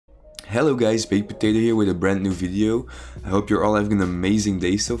Hello guys, Baked Potato here with a brand new video. I hope you're all having an amazing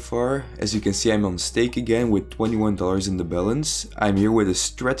day so far. As you can see, I'm on stake again with $21 in the balance. I'm here with a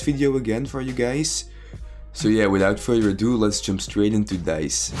strat video again for you guys. So yeah, without further ado, let's jump straight into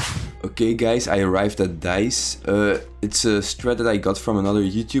Dice. Okay guys, I arrived at Dice. It's a strat that I got from another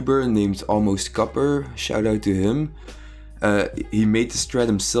YouTuber named Almost Copper. Shout out to him. He made the strat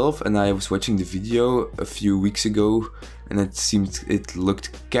himself and I was watching the video a few weeks ago and it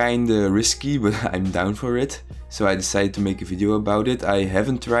looked kinda risky, but I'm down for it. So I decided to make a video about it. I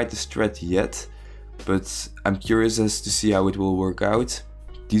haven't tried the strat yet, but I'm curious as to see how it will work out.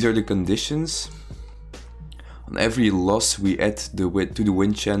 These are the conditions. On every loss we add to the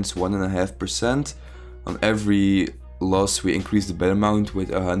win chance 1.5%. On every loss we increase the bet amount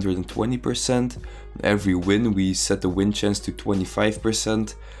with 120%. On every win we set the win chance to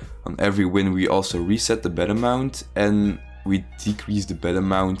 25%. On every win we also reset the bet amount and we decrease the bet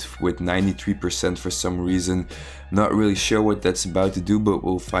amount with 93% for some reason. Not really sure what that's about to do, but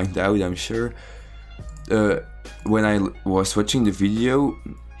we'll find out, I'm sure. When I was watching the video,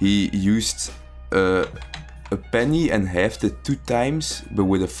 he used a penny and halved it 2 times, but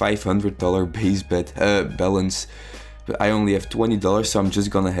with a $500 base bet balance. But I only have $20, so I'm just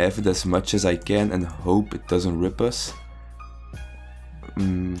gonna halve it as much as I can and hope it doesn't rip us.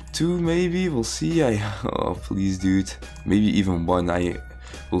 2 maybe, we'll see. Oh please dude, maybe even 1.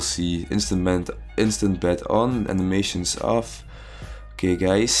 We'll see. Instant bet on, animations off. Okay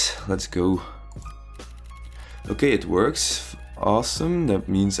guys, let's go. Okay, it works. Awesome, that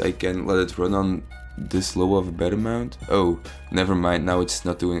means I can let it run on this low of a bet amount. Oh, never mind, now it's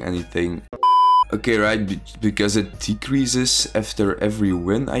not doing anything. Okay, right, because it decreases after every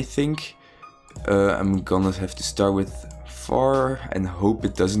win, I think. I'm gonna have to start with 4 and hope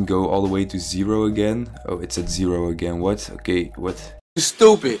it doesn't go all the way to 0 again. Oh, it's at 0 again. What? Okay, what?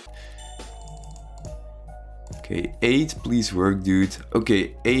 Stupid. Okay, 8, please work, dude.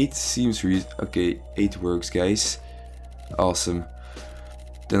 Okay, 8 seems okay, 8 works, guys. Awesome.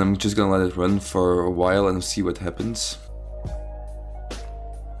 Then I'm just gonna let it run for a while and see what happens.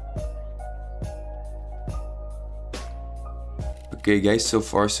 Okay guys, so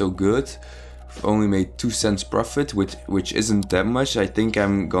far so good. I've only made 2 cents profit, which isn't that much. I think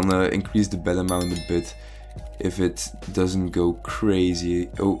I'm gonna increase the bet amount a bit if it doesn't go crazy.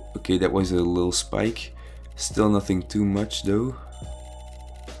 Oh, okay, that was a little spike. Still nothing too much though.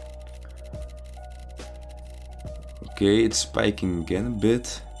 Okay, it's spiking again a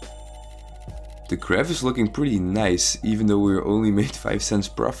bit. The graph is looking pretty nice, even though we only made 5 cents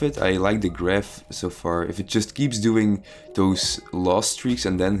profit. I like the graph so far. If it just keeps doing those loss streaks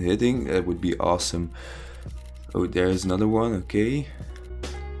and then hitting, that would be awesome. Oh, there's another one, okay.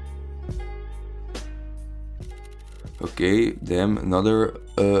 Okay, damn, another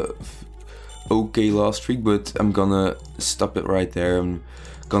okay loss streak, but I'm gonna stop it right there. I'm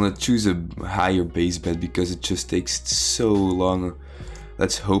gonna choose a higher base bet because it just takes so long.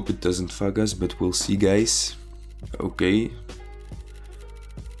 Let's hope it doesn't fuck us, but we'll see guys. Okay.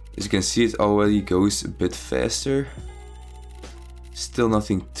 As you can see, it already goes a bit faster. Still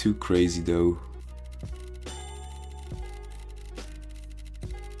nothing too crazy though.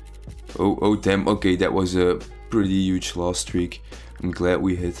 Oh damn, okay, that was a pretty huge loss streak. I'm glad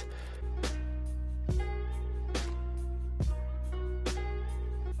we hit.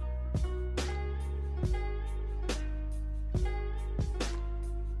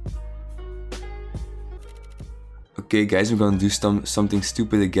 Okay guys, I'm gonna do something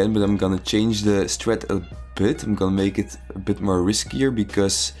stupid again, but I'm gonna change the strat a bit. I'm gonna make it a bit more riskier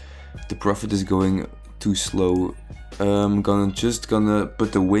because the profit is going too slow. I'm just gonna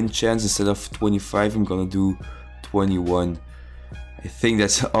put the win chance instead of 25, I'm gonna do 21. I think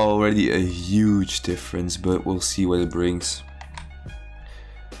that's already a huge difference, but we'll see what it brings.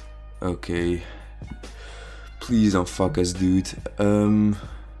 Okay. Please don't fuck us, dude.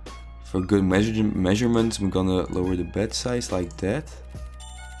 For good measurements, I'm gonna lower the bet size like that.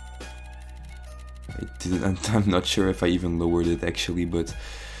 I'm not sure if I even lowered it actually, but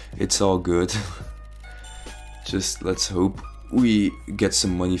it's all good. Just let's hope we get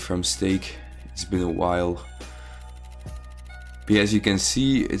some money from stake. It's been a while. But as you can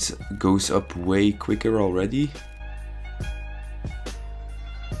see, it goes up way quicker already.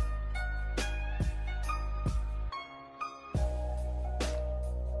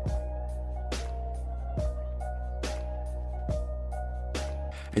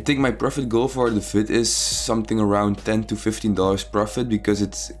 I think my profit goal for the vid is something around $10 to $15 profit because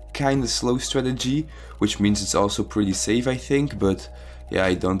it's kinda slow strategy, which means it's also pretty safe I think, but yeah,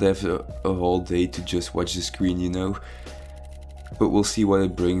 I don't have a whole day to just watch the screen, you know. but we'll see what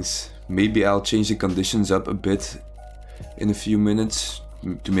it brings. Maybe I'll change the conditions up a bit in a few minutes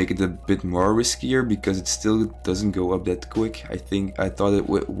to make it a bit more riskier, because it still doesn't go up that quick. I thought it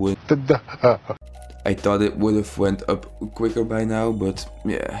would. I thought it would have went up quicker by now, but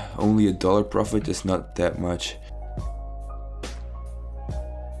yeah, only $1 profit is not that much.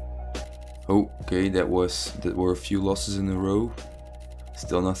 Okay, that were a few losses in a row.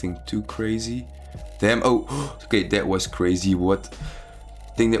 Still nothing too crazy. Damn, oh, okay, that was crazy. What?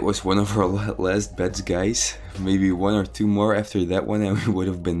 I think that was one of our last bets, guys. Maybe one or two more after that one and we would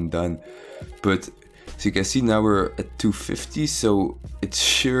have been done. But as you can see, now we're at 250, so it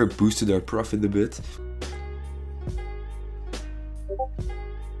sure boosted our profit a bit.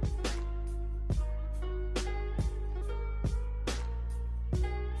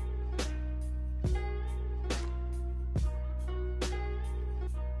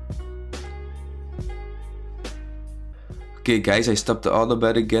 Okay guys, I stopped the auto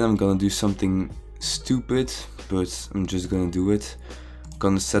bet again. I'm gonna do something stupid, but I'm just gonna do it. I'm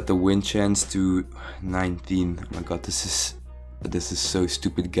gonna set the win chance to 19. Oh my god, this is so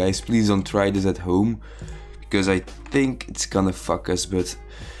stupid, guys. Please don't try this at home, because I think it's gonna fuck us, but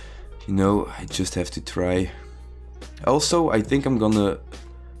you know, I just have to try. Also, I think I'm gonna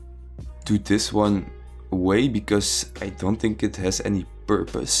do this one away because I don't think it has any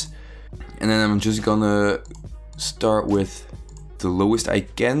purpose. And then I'm just gonna start with the lowest I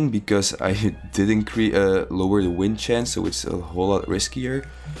can, because I did lower the win chance, so it's a whole lot riskier.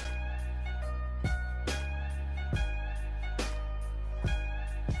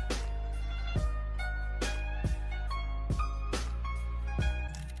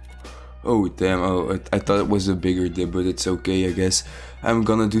 Oh damn, oh, I thought it was a bigger dip, but it's okay, I guess. I'm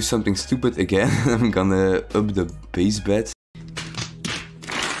gonna do something stupid again. I'm gonna up the base bet.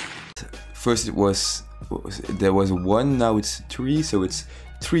 First it was, there was 1, now it's 3, so it's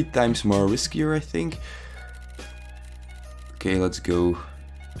 3 times more riskier, I think. Okay, let's go.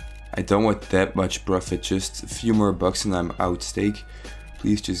 I don't want that much profit, just a few more bucks and I'm out stake.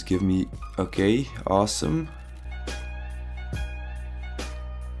 Please just give me, okay, awesome.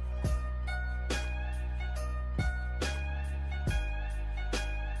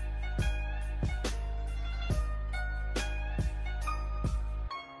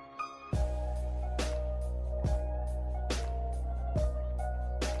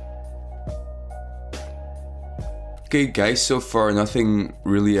 Okay guys, so far nothing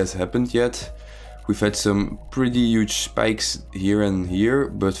really has happened yet. We've had some pretty huge spikes here and here,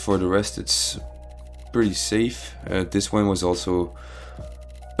 but for the rest it's pretty safe. This one was also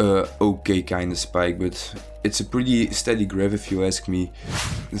okay kind of spike, but it's a pretty steady graph if you ask me.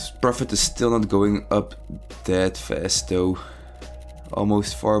 This profit is still not going up that fast though.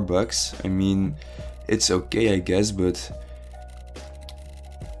 Almost $4. I mean, it's okay I guess, but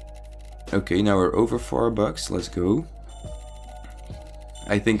okay, now we're over $4. Let's go.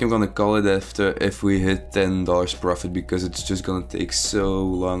 I think I'm gonna call it after if we hit $10 profit, because it's just gonna take so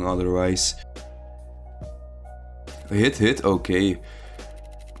long otherwise. Hit, okay.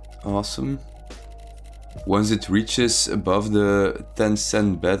 Awesome. Once it reaches above the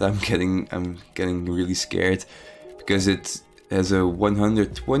 10-cent bet, I'm getting really scared, because it has a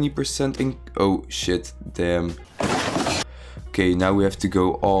 120% oh shit, damn. Okay, now we have to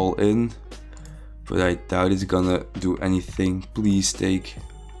go all in, but I doubt it's gonna do anything. Please take.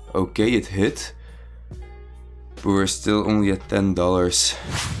 Okay, it hit, but we're still only at $10.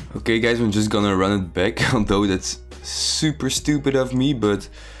 Okay guys, I'm just gonna run it back, although that's super stupid of me, but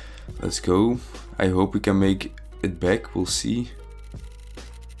let's go. I hope we can make it back, we'll see.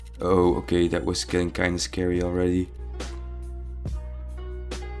 Oh, okay, that was getting kind of scary already.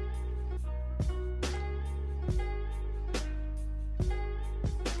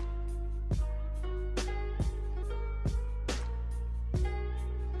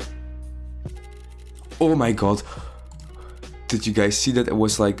 Oh my god, did you guys see that? It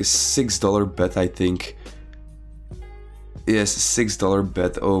was like a $6 bet, I think. Yes, $6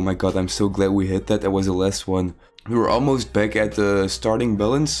 bet. Oh my god, I'm so glad we hit that. That was the last one. We were almost back at the starting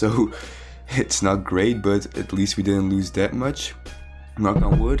balance, so it's not great, but at least we didn't lose that much. Knock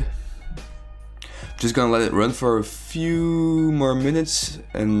on wood. Just gonna let it run for a few more minutes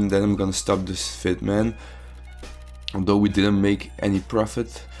and then I'm gonna stop this vid, man. Although we didn't make any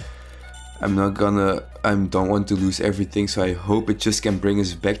profit, I don't want to lose everything, so I hope it just can bring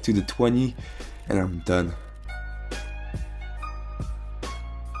us back to the 20 and I'm done.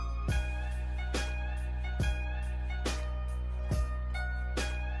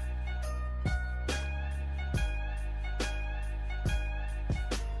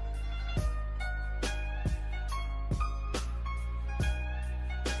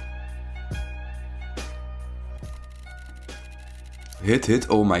 Hit.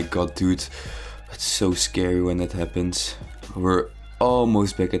 Oh my god, dude. That's so scary when that happens. We're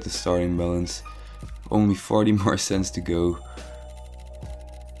almost back at the starting balance. Only 40 more cents to go.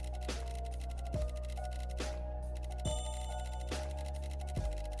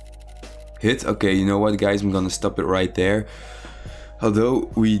 Hit. Okay, you know what, guys? I'm gonna stop it right there.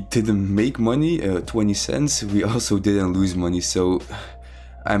 Although we didn't make money, 20 cents, we also didn't lose money, so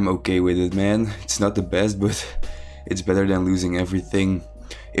I'm okay with it, man. It's not the best, but it's better than losing everything.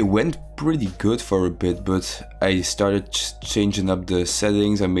 It went pretty good for a bit, but I started changing up the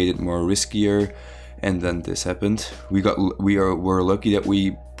settings. I made it more riskier, and then this happened. We're lucky that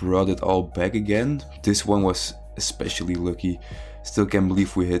we brought it all back again. This one was especially lucky. Still can't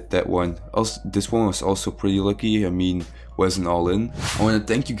believe we hit that one. Also, this one was also pretty lucky. I mean, wasn't all in. I want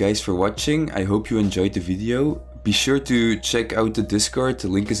to thank you guys for watching. I hope you enjoyed the video. Be sure to check out the Discord, the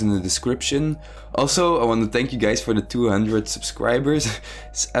link is in the description. Also, I want to thank you guys for the 200 subscribers.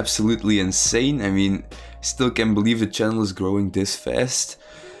 It's absolutely insane. I mean, still can't believe the channel is growing this fast.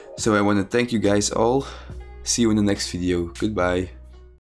 So I want to thank you guys all. See you in the next video. Goodbye.